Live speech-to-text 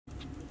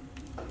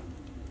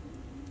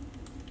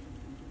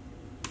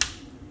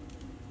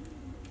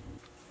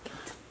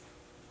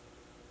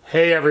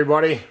Hey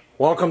everybody,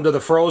 welcome to the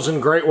frozen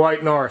Great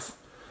White North.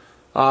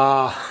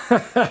 Yeah,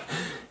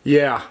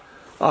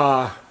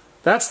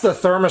 that's the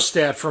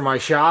thermostat for my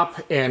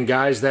shop, and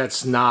guys,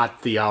 that's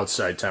not the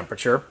outside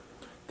temperature.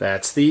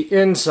 That's the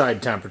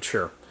inside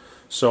temperature.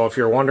 So if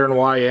you're wondering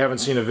why you haven't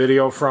seen a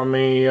video from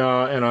me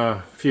in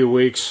a few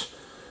weeks,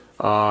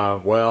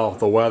 well,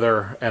 the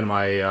weather and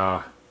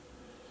my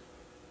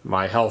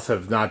health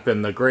have not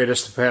been the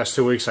greatest the past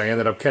 2 weeks. I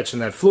ended up catching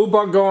that flu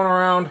bug going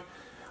around.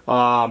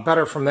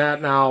 Better from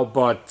that now,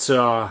 but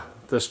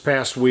this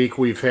past week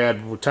we've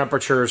had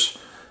temperatures,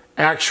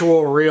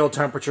 actual real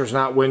temperatures,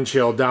 not wind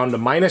chill, down to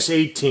minus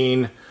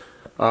 18.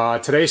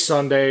 Today's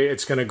Sunday.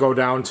 It's going to go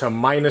down to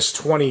minus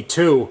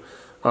 22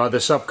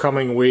 this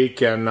upcoming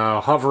week, and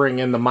hovering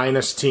in the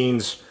minus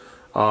teens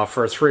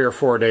for 3 or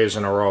 4 days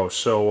in a row.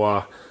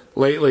 So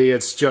lately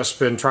it's just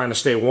been trying to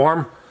stay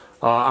warm.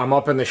 I'm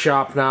up in the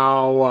shop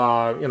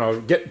now,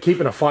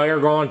 keeping a fire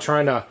going,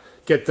 trying to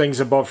get things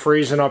above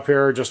freezing up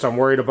here. Just I'm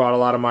worried about a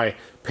lot of my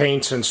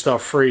paints and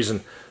stuff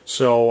freezing.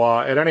 So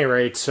at any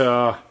rate,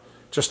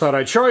 just thought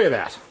I'd show you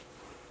that.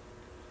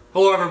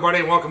 Hello everybody,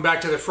 and welcome back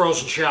to the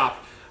frozen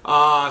shop.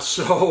 Yeah,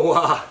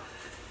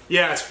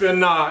 it's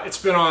been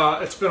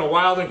a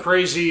wild and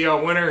crazy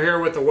winter here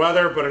with the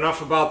weather, but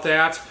enough about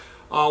that.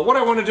 What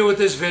I want to do with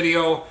this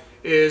video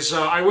is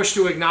I wish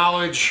to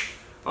acknowledge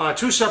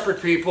two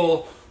separate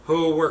people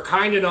who were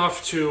kind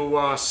enough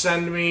to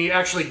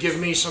give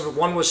me some.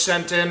 One was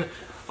sent in,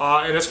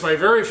 and it's my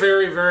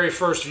very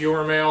first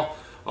viewer mail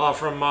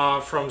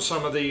from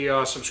some of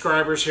the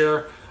subscribers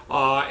here,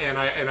 and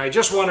I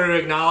just wanted to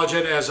acknowledge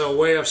it as a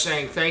way of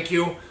saying thank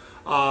you.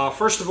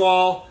 First of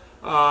all,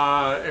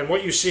 and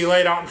what you see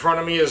laid out in front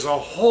of me is a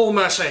whole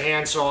mess of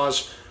hand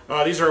saws.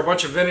 These are a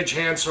bunch of vintage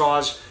hand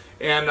saws,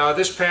 and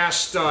this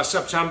past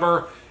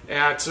September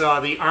at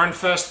the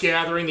Arnfest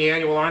gathering, the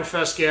annual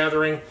Arnfest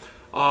gathering,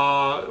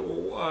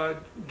 a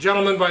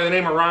gentleman by the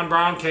name of Ron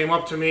Brown came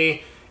up to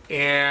me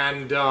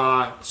and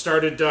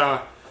started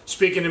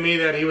speaking to me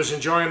that he was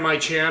enjoying my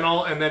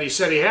channel, and that he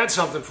said he had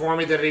something for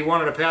me that he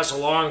wanted to pass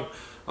along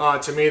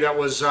to me that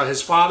was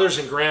his father's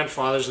and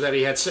grandfather's that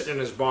he had sitting in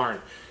his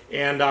barn.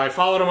 And I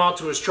followed him out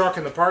to his truck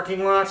in the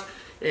parking lot,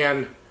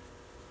 and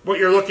what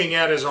you're looking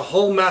at is a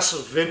whole mess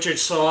of vintage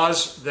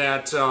saws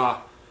that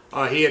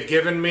he had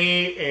given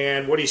me.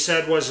 And what he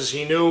said was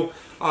he knew,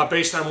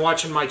 based on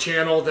watching my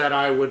channel, that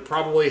I would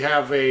probably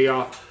have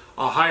a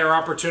higher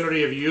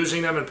opportunity of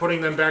using them and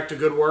putting them back to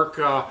good work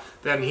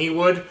than he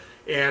would.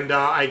 And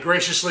I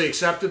graciously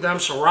accepted them.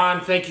 So Ron,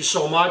 thank you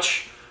so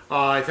much.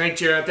 I thanked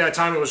you at that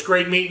time. It was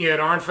great meeting you at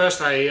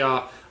Arnfest.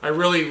 I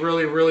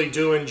really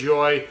do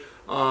enjoy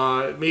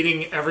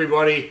meeting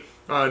everybody,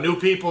 new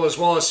people, as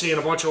well as seeing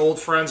a bunch of old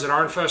friends at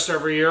Arnfest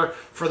every year.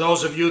 For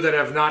those of you that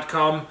have not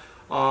come,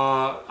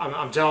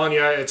 I'm telling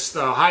you, it's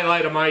the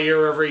highlight of my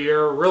year every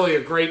year. Really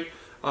a great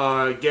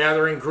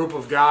gathering group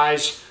of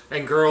guys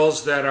and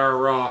girls that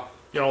are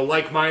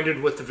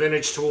like-minded with the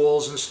vintage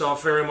tools and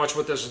stuff. Very much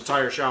what this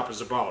entire shop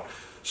is about.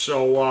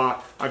 So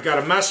I've got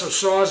a mess of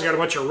saws. I got a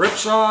bunch of rip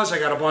saws. I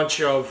got a bunch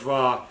of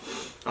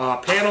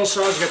panel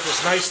saws. I got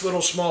this nice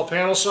little small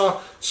panel saw.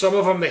 Some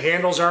of them, the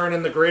handles aren't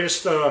in the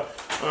greatest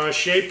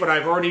shape, but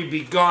I've already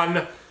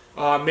begun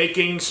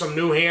making some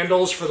new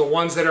handles for the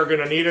ones that are going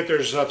to need it.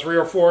 There's 3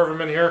 or 4 of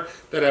them in here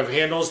that have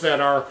handles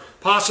that are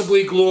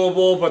possibly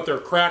gluable, but they're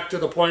cracked to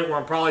the point where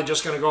I'm probably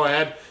just going to go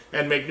ahead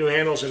and make new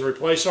handles and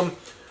replace them.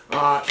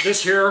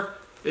 This here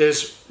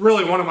is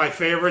really one of my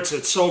favorites.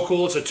 It's so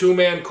cool. It's a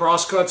 2-man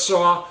crosscut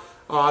saw.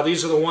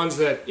 These are the ones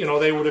that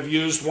they would have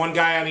used, one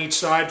guy on each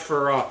side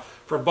for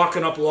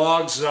bucking up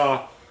logs.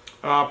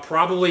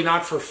 Probably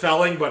not for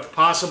felling, but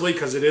possibly,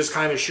 because it is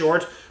kind of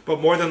short,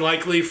 but more than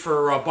likely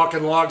for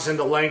bucking logs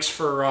into lengths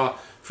for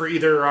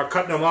either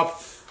cutting them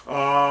up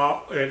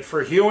and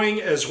for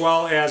hewing, as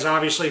well as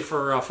obviously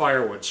for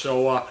firewood.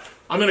 So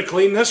I'm going to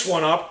clean this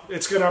one up.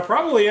 It's going to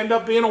probably end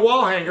up being a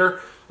wall hanger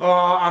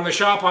on the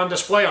shop on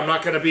display. I'm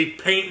not going to be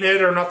painting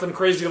it or nothing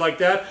crazy like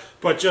that,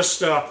 but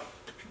just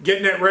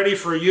getting it ready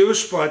for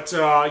use. But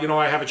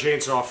I have a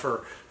chainsaw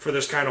for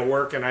this kind of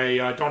work, and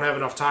I don't have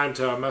enough time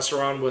to mess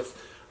around with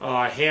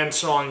hand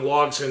sawing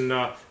logs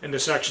into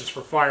sections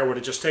for firewood.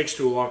 It just takes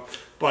too long.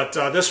 But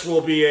this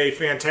will be a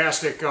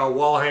fantastic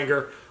wall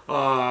hanger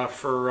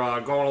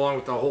for going along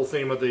with the whole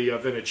theme of the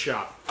vintage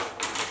shop.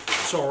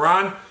 So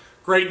Ron,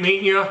 great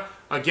meeting you.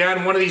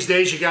 Again, one of these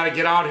days you got to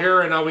get out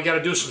here, and we got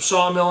to do some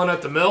sawmilling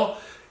at the mill.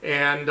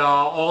 And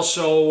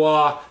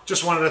also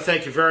just wanted to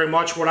thank you very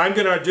much. What I'm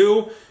going to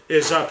do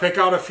is pick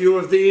out a few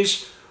of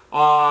these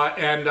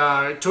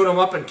and tune them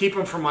up and keep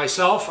them for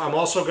myself. I'm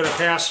also going to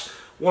pass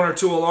 1 or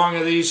 2 along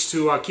of these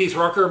to Keith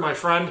Rucker, my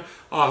friend,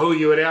 who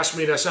you had asked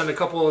me to send a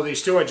couple of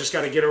these to. I just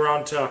got to get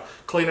around to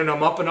cleaning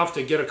them up enough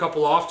to get a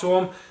couple off to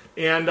him.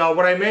 And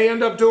what I may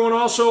end up doing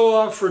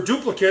also for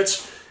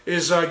duplicates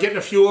is getting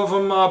a few of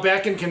them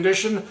back in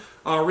condition,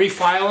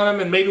 refiling them,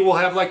 and maybe we'll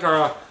have like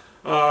a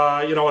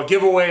you know, a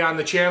giveaway on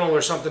the channel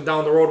or something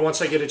down the road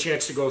once I get a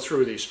chance to go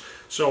through these.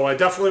 So I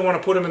definitely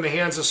want to put them in the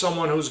hands of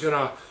someone who's going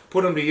to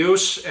put them to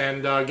use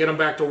and get them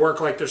back to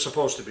work like they're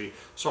supposed to be.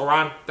 So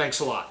Ron, thanks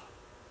a lot.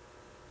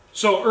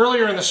 So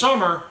earlier in the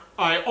summer,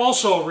 I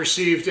also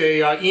received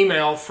a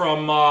email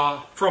from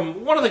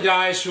one of the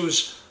guys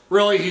who's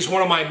really, he's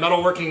one of my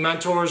metalworking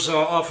mentors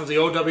off of the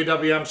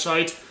OWWM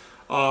site,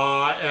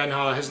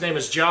 and his name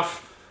is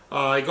Jeff.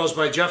 He goes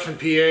by Jeff in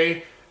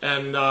PA,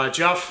 and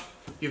Jeff,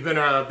 you've been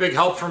a big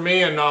help for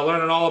me in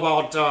learning all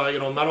about you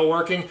know,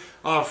 metalworking.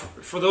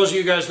 For those of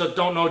you guys that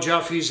don't know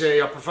Jeff, he's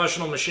a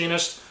professional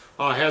machinist,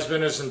 has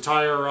been his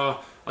entire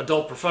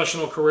adult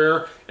professional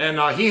career, and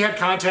he had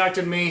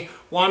contacted me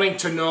wanting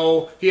to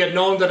know, he had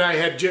known that I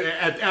had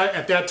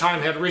at that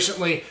time had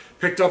recently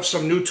picked up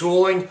some new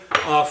tooling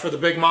for the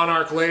big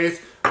Monarch lathe,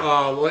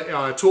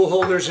 tool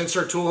holders,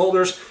 insert tool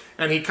holders,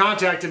 and he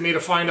contacted me to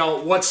find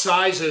out what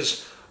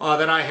sizes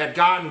that I had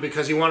gotten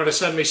because he wanted to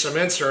send me some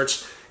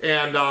inserts.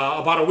 And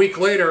about a week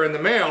later in the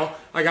mail,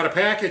 I got a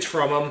package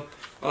from him,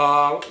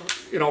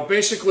 you know,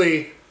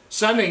 basically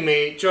sending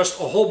me just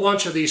a whole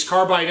bunch of these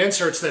carbide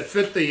inserts that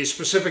fit the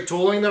specific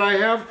tooling that I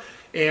have.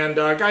 And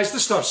guys,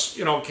 this stuff's,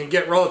 you know, can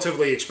get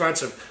relatively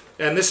expensive.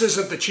 And this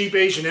isn't the cheap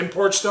Asian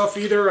import stuff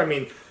either. I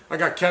mean, I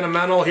got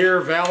Kennametal here,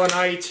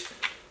 Valinite,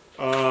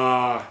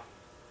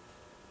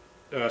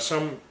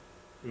 some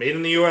made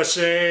in the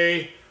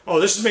USA. Oh,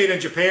 this is made in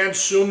Japan,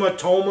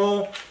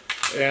 Sumitomo,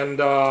 and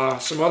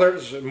some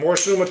others, more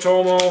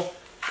Sumitomo,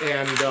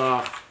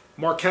 and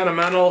more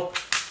Kennametal.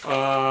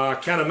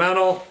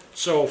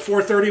 So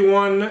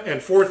 431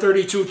 and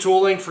 432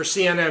 tooling for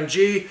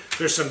CNMG.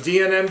 There's some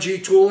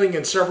DNMG tooling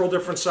in several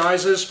different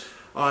sizes.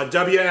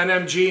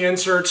 WNMG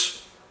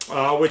inserts,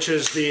 which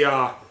is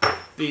the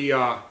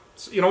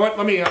you know what?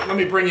 Let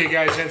me bring you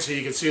guys in so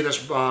you can see this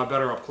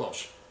better up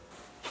close.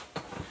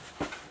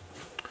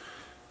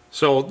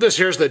 So this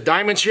here's the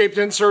diamond-shaped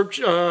insert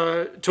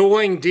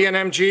tooling,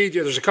 DNMG.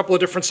 There's a couple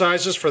of different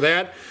sizes for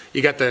that.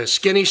 You got the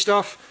skinny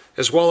stuff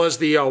as well as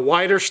the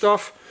wider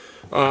stuff.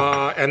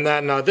 And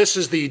then this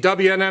is the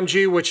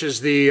WNMG, which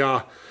is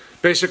the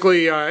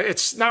basically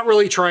it's not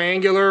really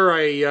triangular.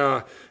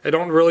 I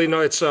don't really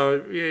know. It's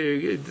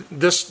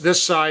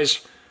this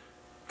size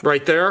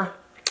right there.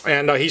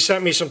 And he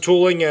sent me some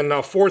tooling in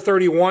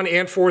 431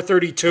 and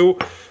 432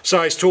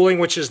 size tooling,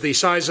 which is the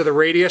size of the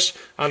radius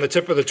on the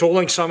tip of the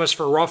tooling. Some is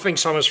for roughing,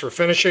 some is for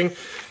finishing.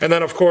 And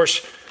then, of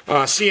course,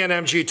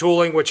 CNMG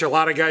tooling, which a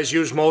lot of guys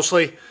use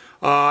mostly.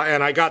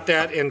 And I got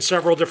that in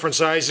several different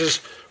sizes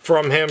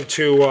from him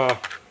to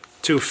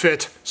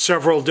fit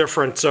several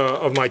different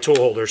of my tool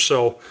holders.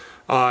 So,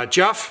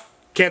 Jeff,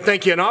 can't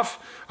thank you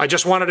enough. I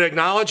just wanted to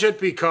acknowledge it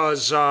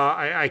because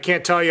I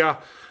can't tell you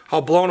how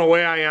blown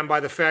away I am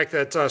by the fact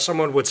that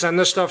someone would send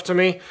this stuff to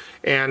me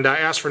and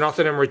ask for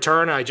nothing in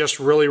return. I just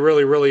really,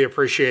 really, really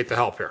appreciate the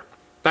help here.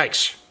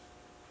 Thanks.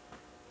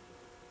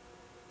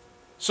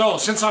 So,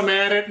 since I'm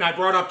at it and I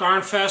brought up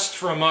Arnfest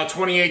from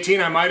 2018,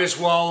 I might as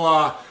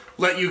well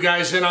let you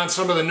guys in on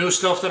some of the new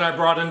stuff that I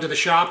brought into the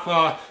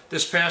shop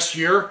this past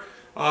year.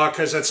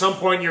 Because at some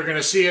point you're going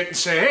to see it and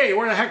say, hey,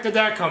 where the heck did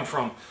that come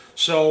from?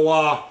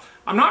 So,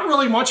 I'm not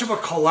really much of a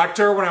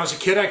collector. When I was a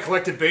kid, I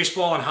collected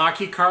baseball and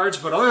hockey cards,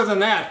 but other than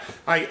that,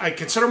 I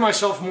consider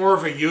myself more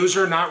of a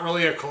user, not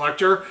really a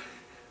collector.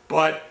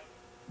 But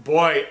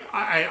boy,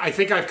 I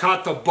think I've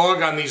caught the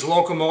bug on these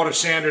locomotive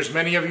sanders.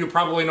 Many of you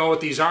probably know what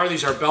these are.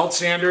 These are belt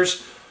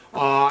sanders,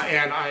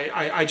 and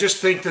I just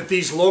think that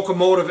these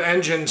locomotive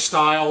engine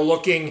style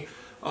looking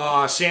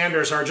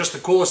sanders are just the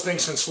coolest thing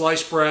since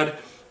sliced bread.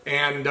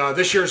 And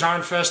this year's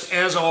Arnfest,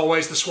 as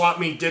always, the Swap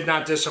Meet did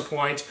not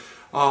disappoint.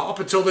 Up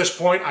until this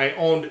point, I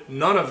owned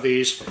none of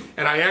these,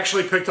 and I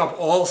actually picked up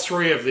all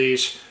three of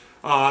these.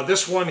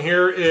 This one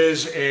here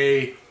is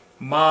a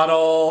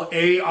model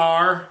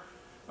AR,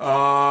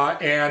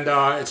 and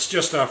it's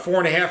just a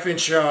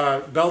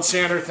 4.5-inch belt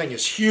sander. Thing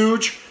is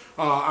huge.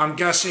 I'm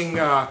guessing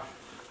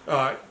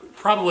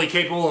probably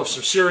capable of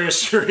some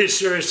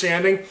serious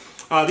sanding.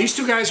 These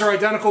two guys are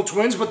identical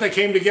twins, but they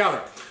came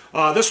together.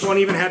 This one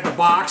even had the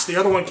box. The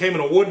other one came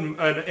in a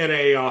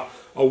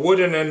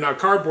wooden and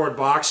cardboard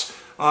box.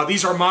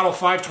 These are model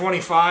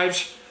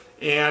 525s,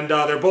 and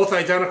they're both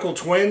identical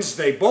twins.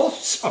 They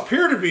both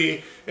appear to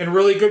be in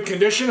really good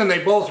condition, and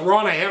they both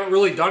run. I haven't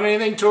really done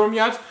anything to them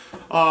yet.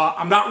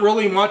 I'm not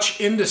really much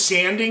into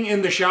sanding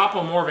in the shop.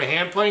 I'm more of a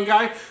hand-plane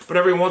guy, but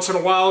every once in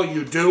a while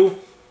you do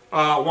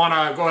want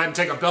to go ahead and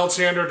take a belt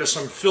sander to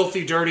some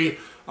filthy, dirty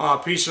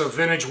piece of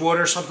vintage wood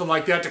or something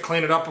like that to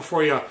clean it up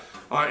before you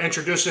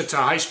introduce it to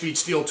high-speed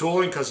steel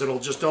tooling, because it'll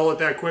just dull it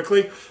that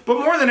quickly. But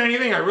more than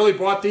anything, I really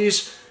bought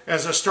these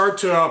as a start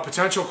to a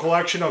potential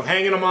collection of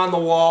hanging them on the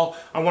wall.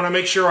 I want to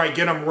make sure I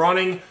get them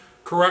running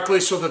correctly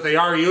so that they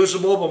are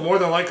usable, but more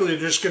than likely they're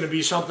just going to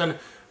be something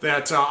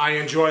that I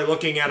enjoy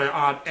looking at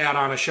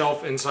on a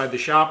shelf inside the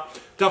shop.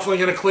 Definitely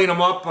going to clean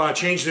them up,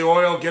 change the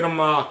oil, get them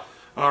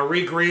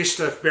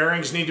re-greased. If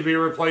bearings need to be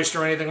replaced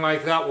or anything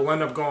like that, we'll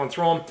end up going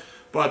through them.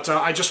 But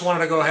I just wanted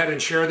to go ahead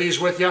and share these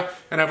with you.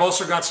 And I've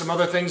also got some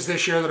other things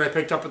this year that I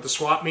picked up at the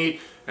Swap Meet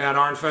at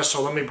Arnfest.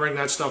 So let me bring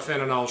that stuff in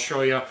and I'll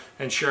show you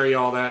and share you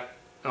all that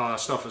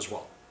stuff as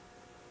well.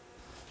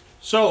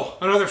 So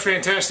another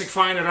fantastic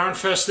find at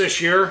Arnfest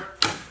this year.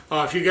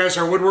 If you guys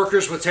are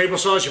woodworkers with table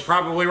saws, you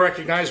probably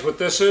recognize what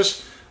this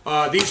is.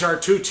 These are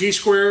 2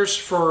 T-squares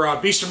for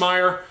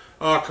Biesemeyer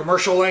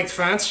commercial length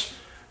fence.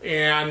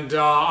 And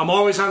I'm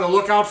always on the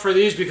lookout for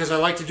these because I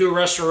like to do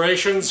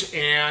restorations.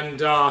 And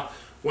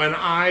when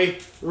I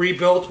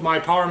rebuilt my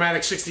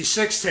Powermatic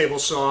 66 table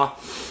saw,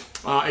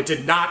 it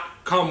did not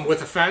come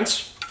with a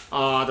fence.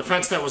 The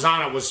fence that was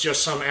on it was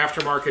just some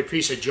aftermarket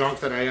piece of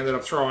junk that I ended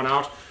up throwing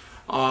out.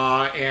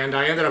 And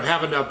I ended up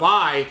having to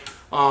buy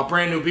a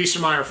brand new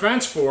Biesemeyer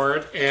fence for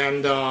it, and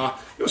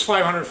it was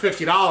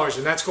 $550,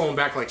 and that's going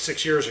back like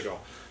 6 years ago.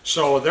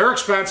 So they're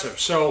expensive.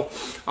 So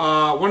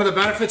one of the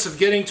benefits of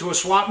getting to a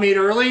swap meet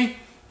early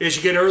is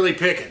you get early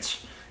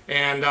pickings.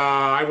 And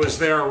I was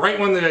there right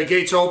when the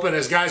gates opened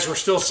as guys were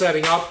still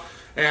setting up,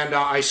 and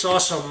I saw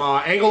some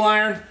angle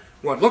iron,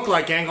 what looked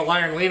like angle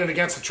iron, leaning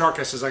against the truck.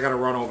 I says, I got to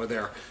run over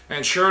there.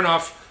 And sure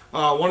enough,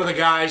 one of the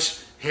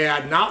guys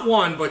had not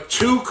 1 but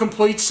 2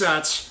 complete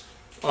sets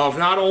of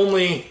not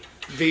only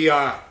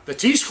the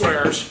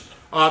T-squares.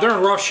 They're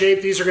in rough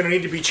shape. These are going to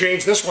need to be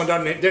changed. This one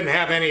didn't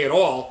have any at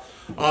all.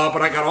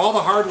 But I got all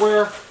the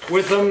hardware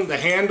with them, the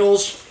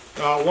handles,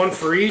 1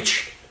 for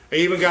each. I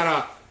even got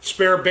a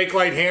spare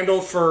Bakelite handle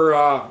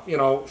for, you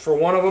know, for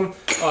one of them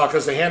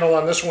because the handle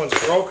on this one's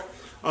broke.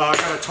 I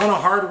got a ton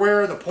of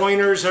hardware, the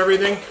pointers,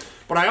 everything.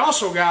 But I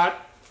also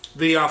got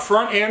the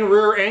front and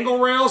rear angle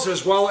rails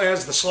as well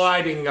as the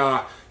sliding,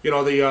 you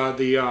know,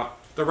 the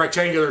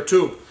rectangular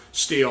tube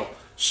steel.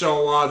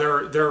 So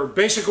they're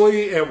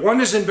basically, one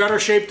is in better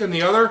shape than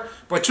the other,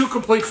 but 2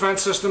 complete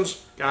fence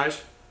systems,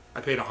 guys,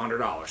 I paid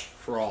 $100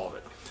 for all of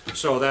it.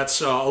 So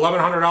that's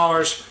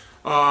 $1,100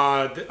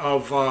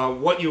 of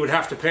what you would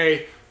have to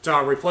pay to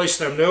replace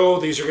them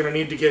new. These are going to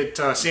need to get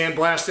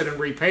sandblasted and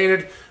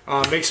repainted,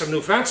 make some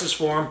new fences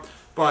for them.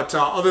 But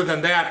other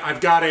than that,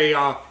 I've got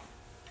a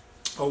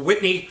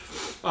Whitney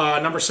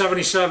number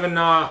 77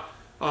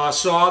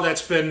 saw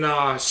that's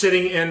been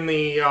sitting in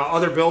the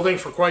other building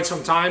for quite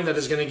some time that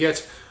is going to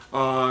get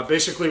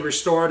basically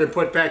restored and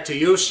put back to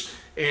use.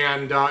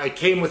 And it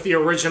came with the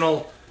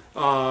original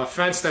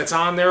fence that's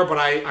on there, but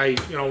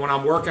you know, when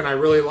I'm working, I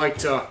really like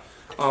to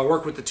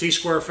work with the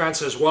T-square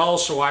fence as well,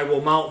 so I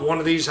will mount one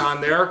of these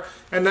on there,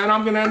 and then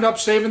I'm going to end up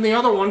saving the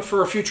other one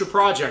for a future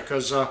project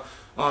because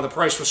the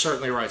price was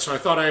certainly right. So I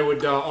thought I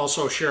would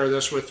also share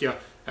this with you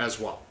as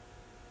well.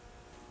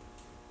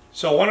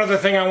 So one other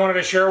thing I wanted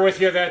to share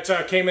with you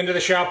that came into the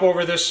shop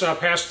over this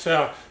past,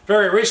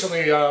 very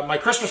recently, my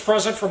Christmas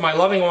present from my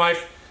loving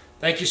wife.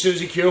 Thank you,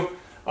 Susie Q.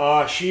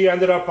 She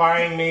ended up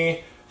buying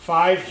me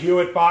 5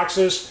 Hewitt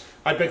boxes.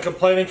 I've been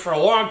complaining for a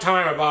long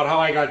time about how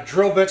I got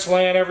drill bits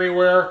laying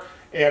everywhere,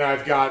 and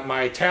I've got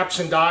my taps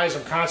and dies.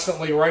 I'm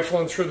constantly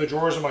rifling through the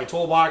drawers of my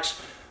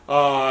toolbox,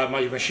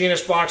 my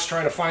machinist box,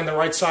 trying to find the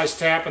right size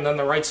tap and then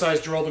the right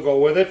size drill to go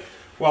with it.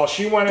 Well,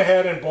 she went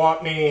ahead and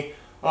bought me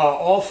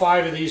all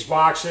 5 of these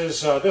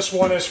boxes. This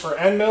one is for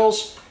end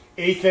mills,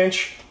 1/8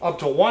 inch up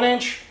to 1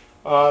 inch.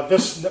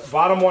 This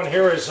bottom one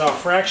here is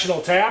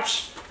fractional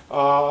taps,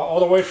 all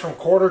the way from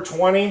 1/4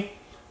 20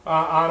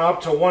 on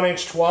up to 1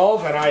 inch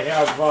 12, and I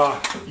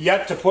have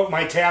yet to put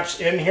my taps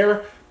in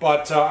here,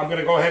 but I'm going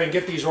to go ahead and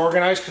get these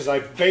organized because I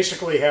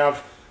basically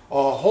have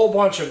a whole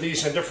bunch of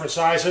these in different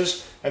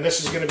sizes, and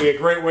this is going to be a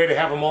great way to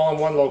have them all in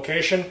one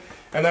location.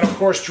 And then of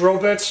course drill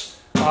bits,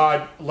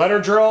 letter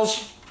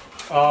drills,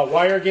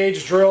 wire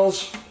gauge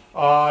drills,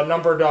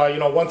 numbered, you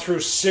know, 1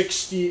 through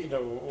 60. No,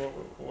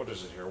 what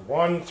is it here?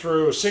 1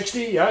 through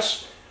 60.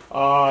 Yes.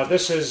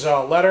 This is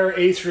letter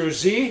A through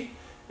Z,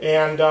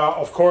 and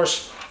of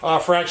course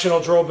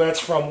fractional drill bits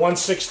from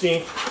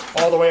 1/16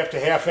 all the way up to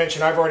 1/2 inch.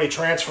 And I've already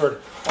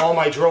transferred all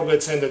my drill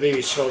bits into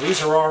these, so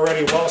these are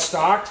already well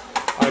stocked.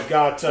 I've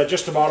got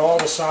just about all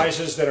the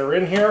sizes that are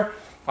in here.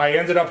 I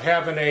ended up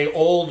having a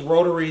old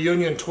rotary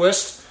union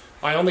twist.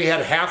 I only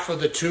had half of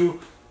the 2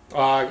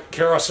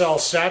 carousel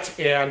set,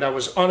 and I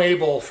was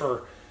unable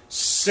for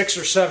 6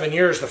 or 7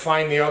 years to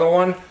find the other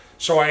one,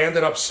 so I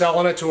ended up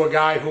selling it to a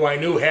guy who I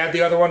knew had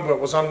the other one but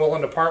was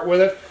unwilling to part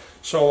with it.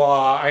 So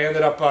I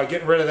ended up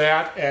getting rid of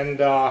that and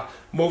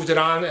moved it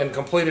on and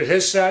completed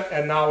his set,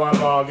 and now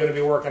I'm going to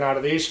be working out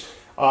of these.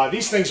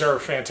 These things are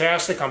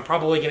fantastic. I'm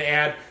probably going to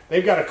add,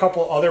 they've got a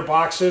couple other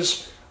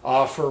boxes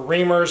for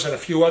reamers and a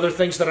few other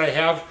things that I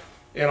have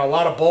in a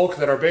lot of bulk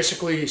that are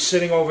basically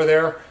sitting over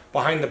there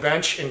behind the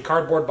bench in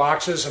cardboard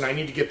boxes, and I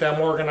need to get them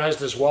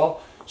organized as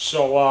well.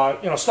 So,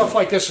 you know, stuff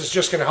like this is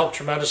just going to help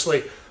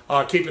tremendously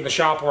keeping the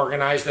shop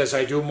organized as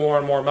I do more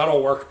and more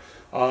metal work.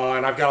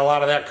 And I've got a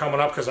lot of that coming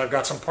up because I've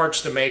got some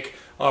parts to make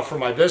for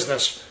my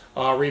business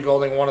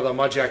rebuilding one of the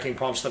mud jacking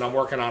pumps that I'm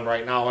working on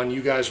right now, and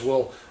you guys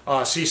will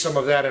see some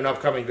of that in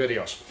upcoming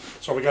videos.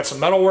 So we got some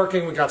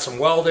metalworking, we got some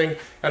welding,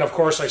 and of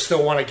course I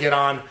still want to get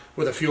on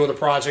with a few of the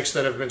projects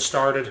that have been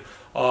started.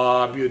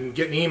 I've been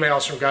getting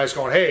emails from guys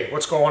going, hey,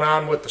 what's going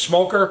on with the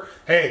smoker?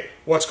 Hey,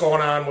 what's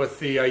going on with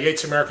the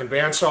Yates American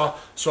bandsaw?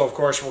 So of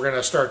course we're going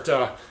to start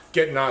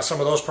getting some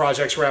of those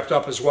projects wrapped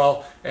up as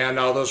well, and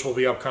those will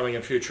be upcoming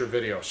in future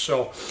videos.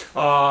 So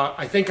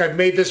I think I've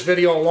made this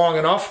video long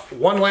enough.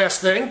 One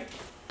last thing.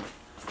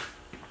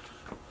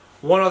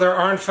 One other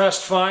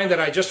Arnfest find that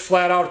I just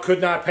flat out could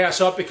not pass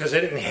up because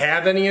I didn't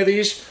have any of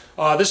these.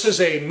 This is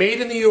a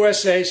made in the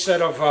USA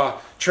set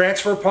of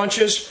transfer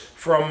punches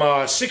from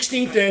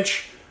 16th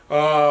inch,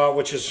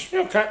 which is,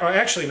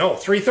 actually no,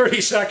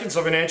 3/32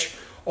 of an inch,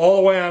 all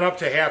the way on up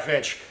to 1/2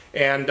 inch.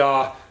 And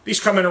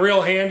these come in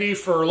real handy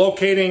for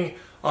locating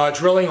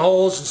drilling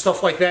holes and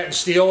stuff like that in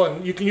steel,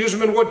 and you can use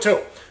them in wood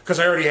too,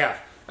 because I already have.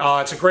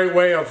 It's a great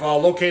way of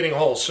locating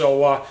holes.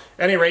 So at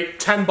any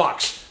rate, 10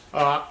 bucks.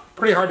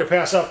 Pretty hard to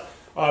pass up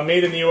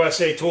made in the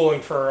USA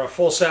tooling for a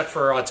full set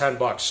for 10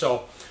 bucks.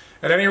 So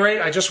at any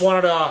rate, I just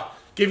wanted to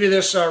give you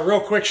this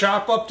real quick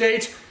shop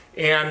update,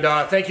 and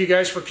thank you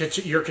guys for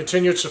your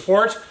continued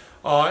support.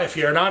 If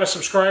you're not a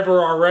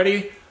subscriber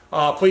already,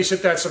 please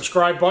hit that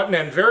subscribe button.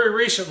 And very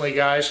recently,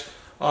 guys,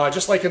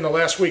 just like in the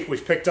last week,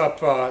 we've picked up,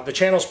 the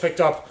channel's picked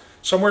up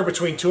somewhere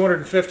between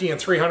 250 and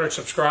 300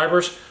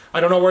 subscribers. I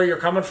don't know where you're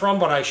coming from,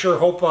 but I sure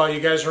hope you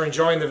guys are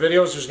enjoying the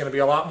videos. There's going to be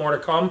a lot more to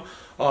come.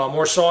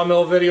 More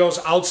sawmill videos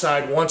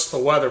outside once the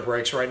weather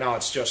breaks. Right now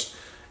it's just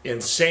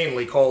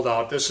insanely cold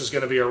out. This is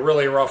going to be a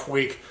really rough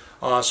week.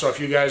 So if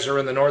you guys are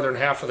in the northern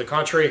half of the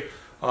country,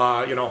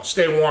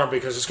 stay warm,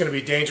 because it's going to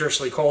be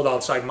dangerously cold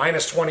outside.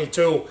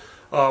 -22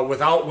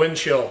 without wind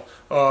chill.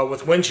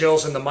 With wind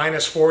chills in the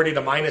 -40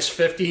 to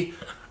 -50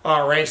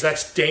 range,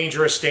 that's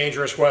dangerous,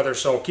 dangerous weather.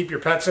 So keep your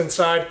pets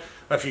inside.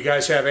 If you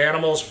guys have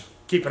animals,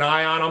 keep an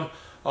eye on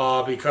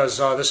them, because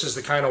this is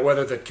the kind of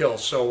weather that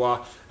kills.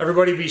 So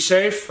everybody be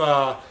safe,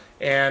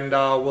 and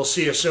we'll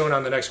see you soon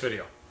on the next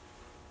video.